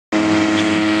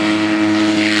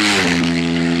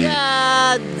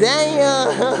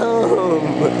Damn!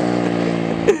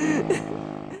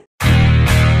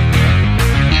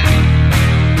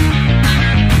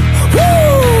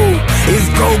 It's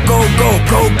go, go, go,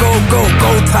 go, go, go,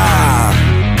 go time.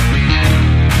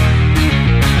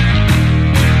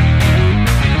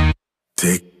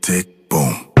 Tick, tick,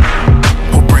 boom.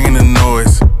 Who bringing the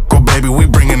noise? Go, baby, we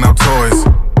bringing our toys.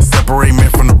 Separate men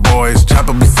from the boys.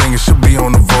 Chopper be singing, should be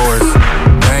on the voice.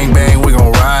 Bang, bang, we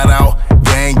gon' ride out.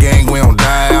 Gang, gang, we don't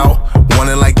die out. Want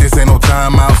it like this, ain't no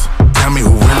timeouts. Tell me who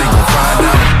really gon' find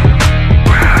out.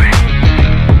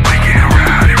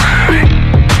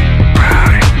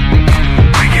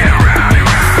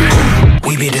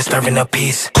 We be disturbing the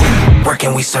peace.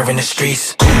 Working, we serving the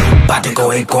streets. About to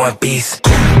go ape, going beast.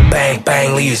 Bang,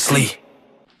 bang, leave you sleep.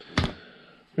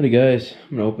 Alrighty guys,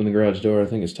 I'm gonna open the garage door. I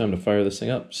think it's time to fire this thing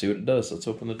up, see what it does. Let's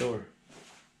open the door.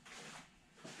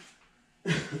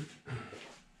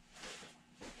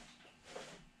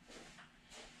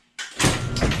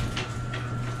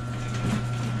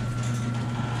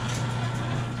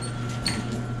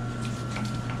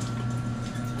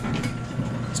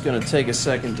 It's gonna take a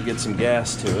second to get some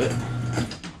gas to it,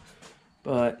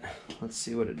 but let's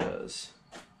see what it does.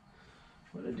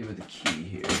 What do I do with the key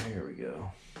here? Here we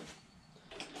go.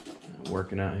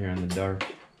 Working out here in the dark.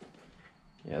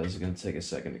 Yeah, this is gonna take a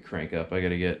second to crank up. I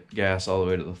gotta get gas all the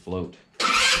way to the float.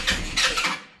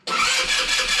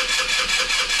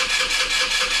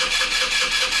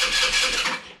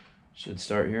 Should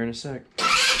start here in a sec.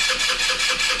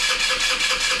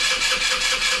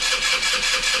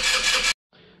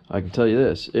 I can tell you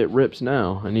this, it rips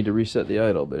now. I need to reset the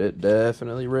idle, but it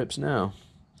definitely rips now.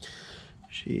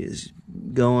 She is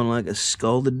going like a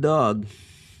scalded dog.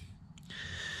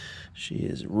 She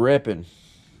is ripping.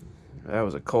 That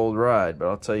was a cold ride, but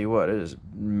I'll tell you what, it is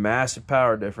massive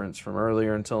power difference from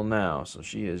earlier until now. So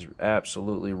she is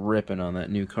absolutely ripping on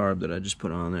that new carb that I just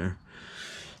put on there.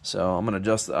 So I'm going to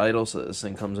adjust the idle so that this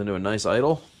thing comes into a nice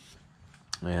idle.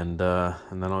 And then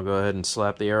I'll go ahead and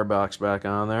slap the air box back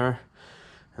on there.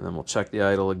 And then we'll check the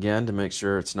idle again to make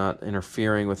sure it's not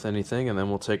interfering with anything. And then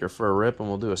we'll take her for a rip and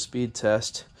we'll do a speed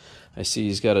test. I see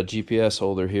he's got a GPS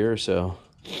holder here, so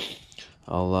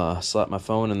I'll slap my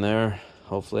phone in there.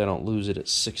 Hopefully I don't lose it at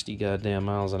 60 goddamn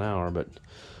miles an hour, but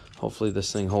hopefully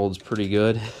this thing holds pretty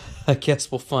good. I guess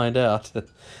we'll find out.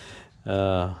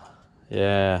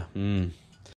 Yeah.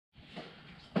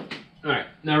 Alright,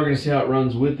 now we're going to see how it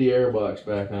runs with the air box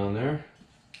back on there.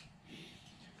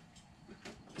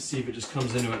 See if it just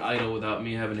comes into an idle without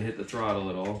me having to hit the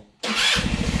throttle at all.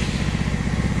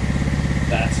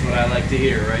 That's what I like to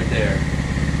hear right there.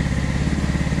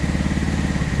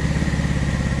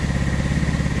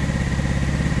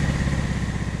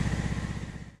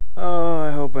 Oh, I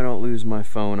hope I don't lose my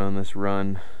phone on this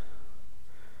run.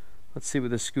 Let's see what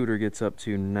the scooter gets up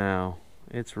to now.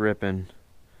 It's ripping.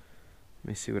 Let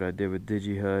me see what I did with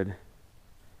DigiHUD.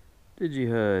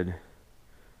 DigiHUD.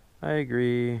 I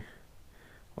agree.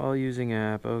 While using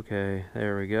app, okay,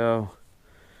 there we go.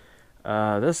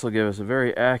 This will give us a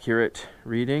very accurate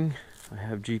reading. I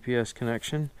have GPS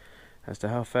connection as to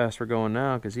how fast we're going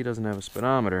now because he doesn't have a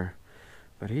speedometer.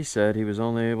 But he said he was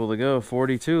only able to go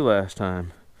 42 last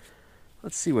time.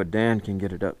 Let's see what Dan can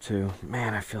get it up to.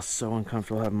 Man, I feel so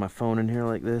uncomfortable having my phone in here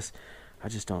like this. I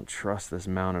just don't trust this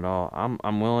mount at all.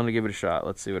 I'm willing to give it a shot.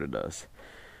 Let's see what it does.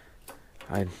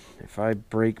 If I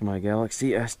break my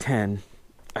Galaxy S10,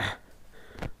 I'm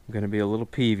going to be a little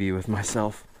peevy with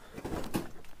myself.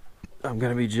 I'm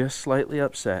going to be just slightly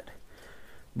upset.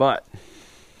 But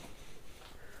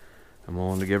I'm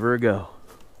willing to give her a go.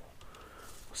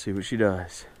 We'll see what she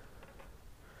does.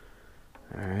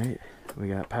 Alright, we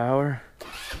got power.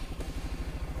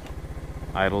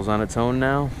 Idle's on its own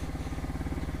now.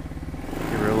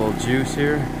 Give her a little juice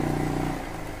here.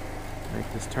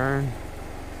 Make this turn.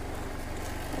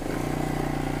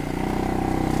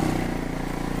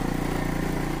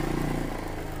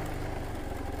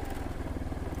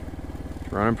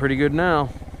 Running pretty good now.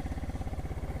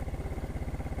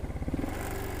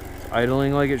 It's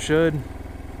idling like it should.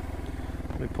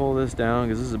 Let me pull this down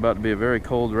because this is about to be a very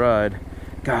cold ride.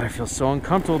 God, I feel so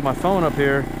uncomfortable with my phone up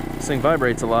here. This thing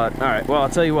vibrates a lot. Alright, well, I'll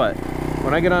tell you what.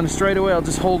 When I get on the straightaway, I'll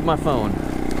just hold my phone.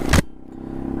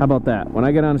 How about that? When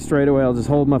I get on the straightaway, I'll just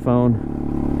hold my phone.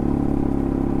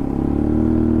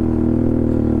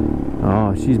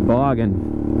 Oh, she's bogging.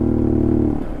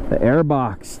 The air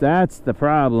box, that's the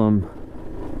problem.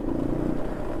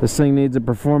 This thing needs a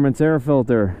performance air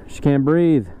filter. She can't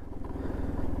breathe.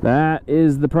 That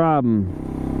is the problem.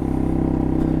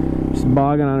 She's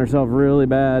bogging on herself really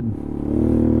bad.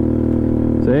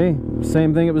 See?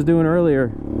 Same thing it was doing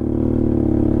earlier.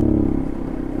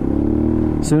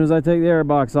 As soon as I take the air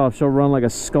box off, she'll run like a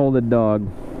scalded dog.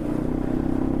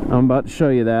 I'm about to show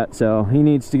you that. So he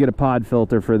needs to get a pod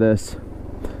filter for this.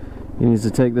 He needs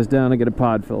to take this down and get a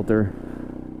pod filter.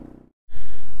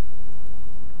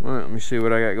 Alright, let me see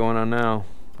what I got going on now.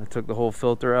 I took the whole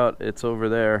filter out. It's over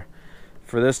there.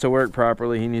 For this to work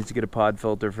properly, he needs to get a pod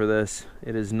filter for this.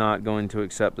 It is not going to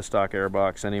accept the stock air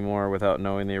box anymore without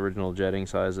knowing the original jetting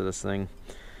size of this thing.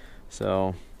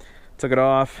 So, took it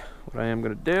off. What I am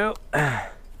going to do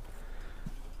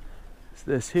is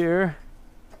this here.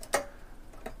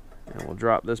 And we'll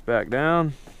drop this back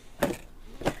down.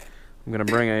 I'm going to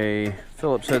bring a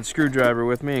Phillips head screwdriver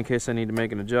with me in case I need to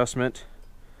make an adjustment.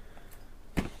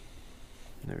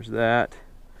 There's that.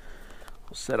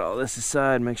 We'll set all this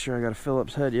aside, make sure I got a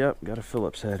Phillips head. Yep, got a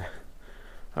Phillips head.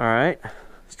 Alright,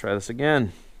 let's try this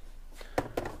again.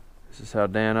 This is how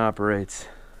Dan operates.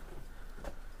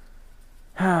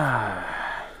 And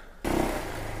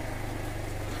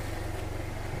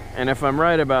if I'm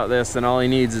right about this, then all he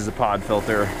needs is a pod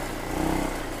filter.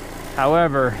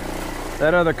 However,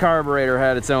 that other carburetor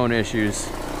had its own issues.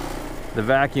 The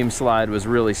vacuum slide was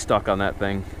really stuck on that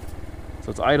thing.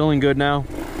 So it's idling good now.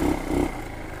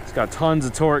 It's got tons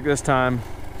of torque this time.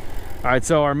 All right,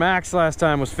 so our max last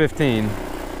time was 15.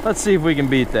 Let's see if we can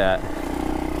beat that.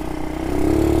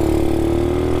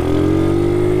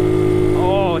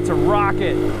 Oh, it's a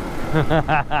rocket.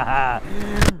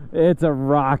 It's a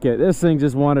rocket. This thing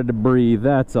just wanted to breathe,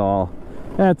 that's all.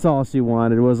 That's all she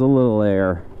wanted, was a little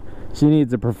air. She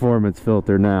needs a performance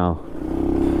filter now.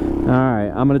 All right,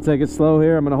 I'm gonna take it slow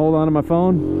here. I'm gonna hold on to my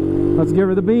phone. Let's give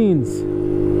her the beans.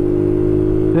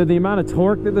 Dude, the amount of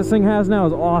torque that this thing has now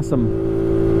is awesome.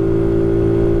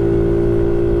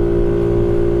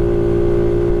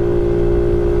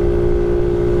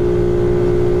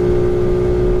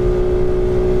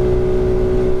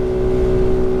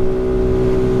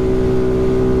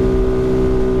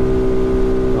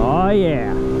 Oh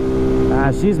yeah.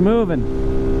 Ah, she's moving.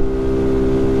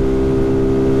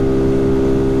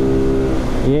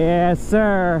 Yes,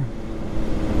 sir.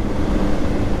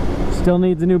 Still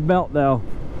needs a new belt though.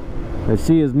 But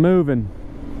she is moving.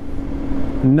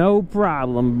 No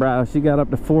problem, bro. She got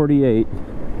up to 48.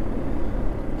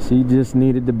 She just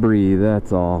needed to breathe,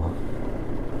 that's all.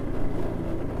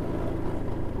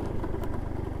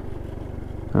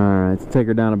 Alright, let's take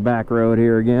her down a back road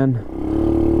here again.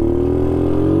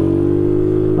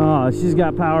 Oh, she's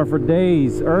got power for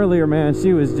days. Earlier, man,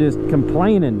 she was just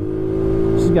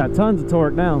complaining. She's got tons of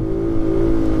torque now.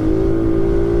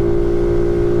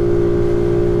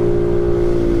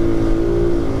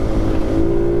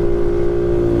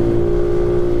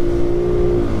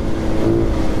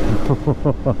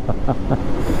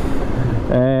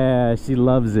 Yeah, she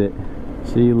loves it.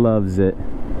 She loves it.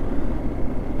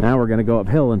 Now we're gonna go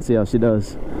uphill and see how she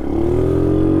does.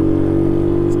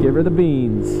 Let's give her the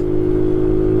beans.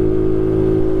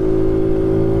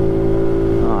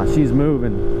 Ah, oh, she's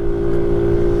moving.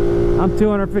 I'm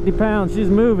 250 pounds. She's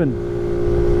moving.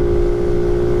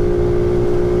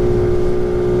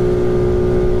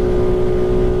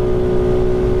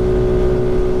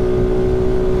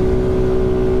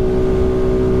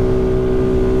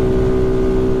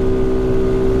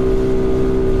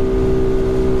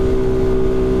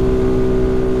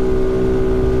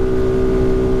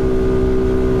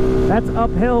 That's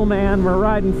uphill, man. We're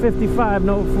riding 55,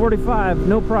 no 45,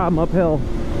 no problem uphill.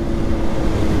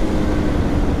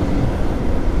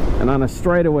 And on a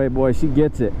straightaway, boy, she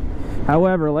gets it.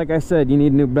 However, like I said, you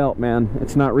need a new belt, man.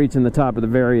 It's not reaching the top of the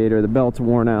variator. The belt's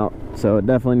worn out, so it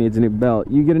definitely needs a new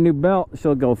belt. You get a new belt,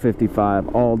 she'll go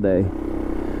 55 all day.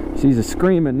 She's a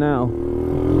screaming now.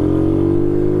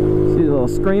 She's a little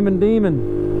screaming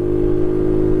demon.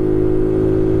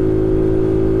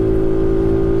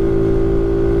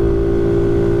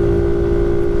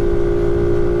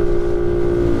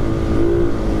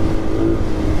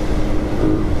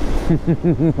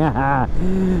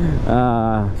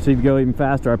 She'd go even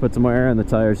faster. I put some more air in the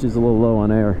tires. She's a little low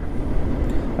on air.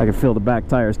 I can feel the back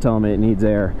tires telling me it needs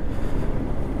air.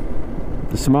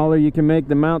 The smaller you can make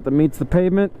the mount that meets the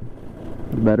pavement,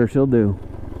 the better she'll do.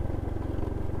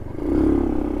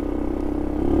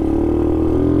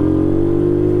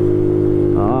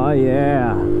 Oh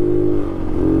yeah.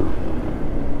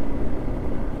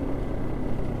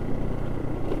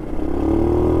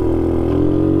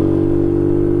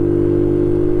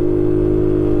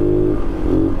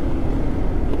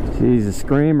 She's a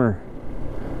screamer.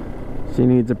 She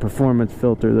needs a performance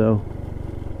filter though.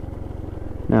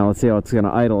 Now let's see how it's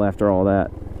gonna idle after all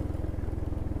that.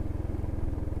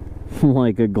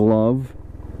 Like a glove.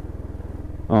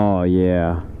 Oh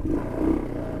yeah.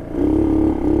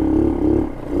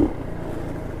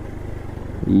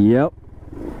 Yep.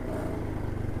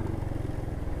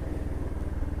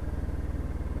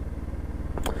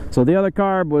 So the other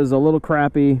carb was a little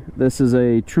crappy. This is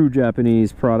a true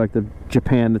Japanese product of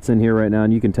Japan that's in here right now,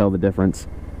 and you can tell the difference.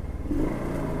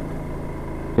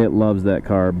 It loves that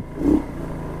carb.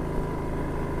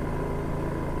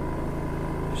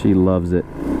 She loves it.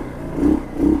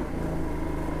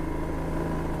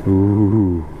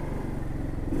 Ooh.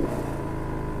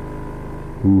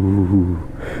 Ooh.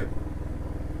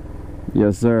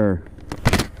 Yes, sir.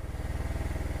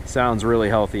 Sounds really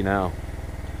healthy now.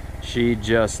 She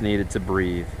just needed to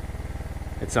breathe.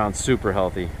 It sounds super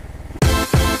healthy.